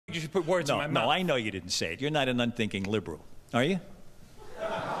You should put words in my mouth. No, I know you didn't say it. You're not an unthinking liberal, are you?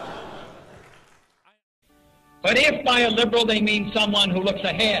 But if by a liberal they mean someone who looks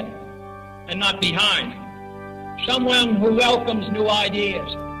ahead and not behind, someone who welcomes new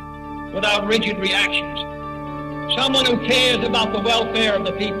ideas without rigid reactions, someone who cares about the welfare of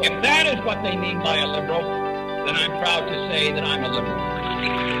the people, if that is what they mean by a liberal, then I'm proud to say that I'm a liberal.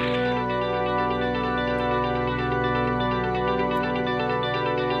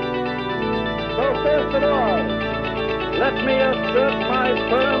 So first of all, let me assert my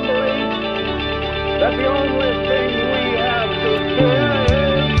firm belief that the only thing we have to fear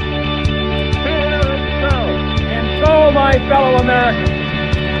is fear itself. And so, my fellow Americans,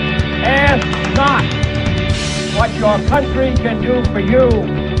 ask not what your country can do for you,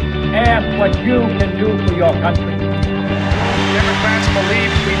 ask what you can do for your country. Democrats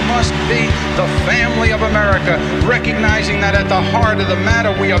believe we must be the family of America, recognizing that at the heart of the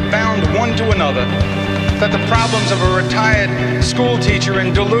matter we are bound one to another, that the problems of a retired school teacher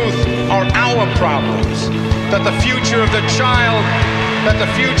in Duluth are our problems, that the future of the child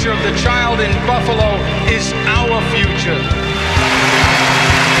in Buffalo is our future.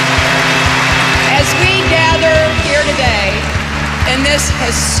 As we gather here today in this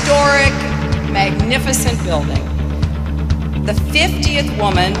historic, magnificent building, the 50th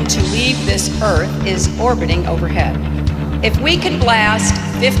woman to leave this earth is orbiting overhead. If we can blast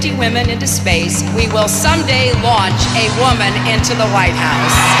 50 women into space, we will someday launch a woman into the White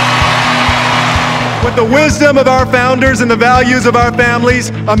House. With the wisdom of our founders and the values of our families,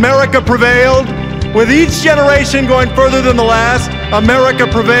 America prevailed. With each generation going further than the last, America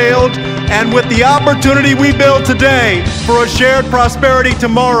prevailed. And with the opportunity we build today for a shared prosperity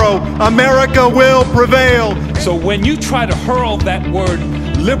tomorrow, America will prevail. So when you try to hurl that word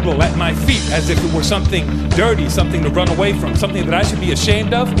liberal at my feet as if it were something dirty, something to run away from, something that I should be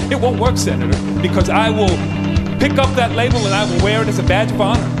ashamed of, it won't work, Senator, because I will pick up that label and I will wear it as a badge of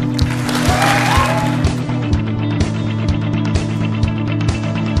honor.